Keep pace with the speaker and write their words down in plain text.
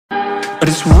But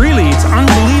it's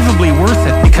unbelievably worth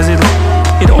it, because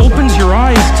it opens your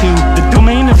eyes to the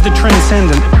domain of the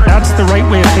transcendent. That's the right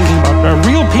way of thinking about it. A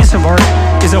real piece of art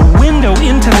is a window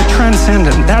into the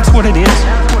transcendent. That's what it is,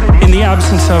 in the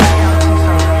absence of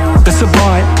the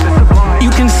sublime. You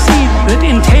can see that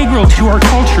integral to our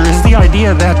culture is the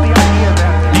idea that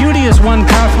beauty is one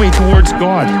pathway towards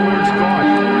God.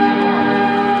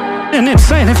 And it's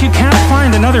saying, if you can't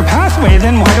find another pathway,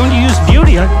 then why don't you use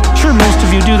beauty? I'm sure most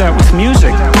of you do that with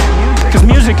music, because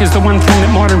music is the one thing that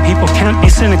modern people can't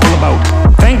be cynical about.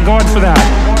 Thank God for that.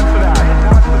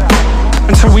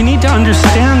 And so we need to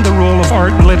understand the role of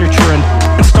art and literature and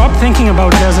stop thinking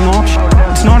about it as an option.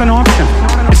 It's not an option.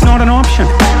 It's not an option.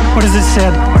 What is it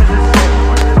said?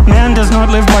 Man does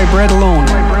not live by bread alone.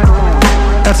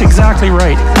 That's exactly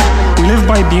right. We live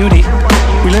by beauty.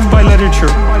 We live by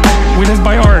literature. We live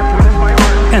by art.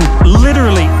 And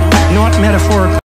literally, not metaphorically.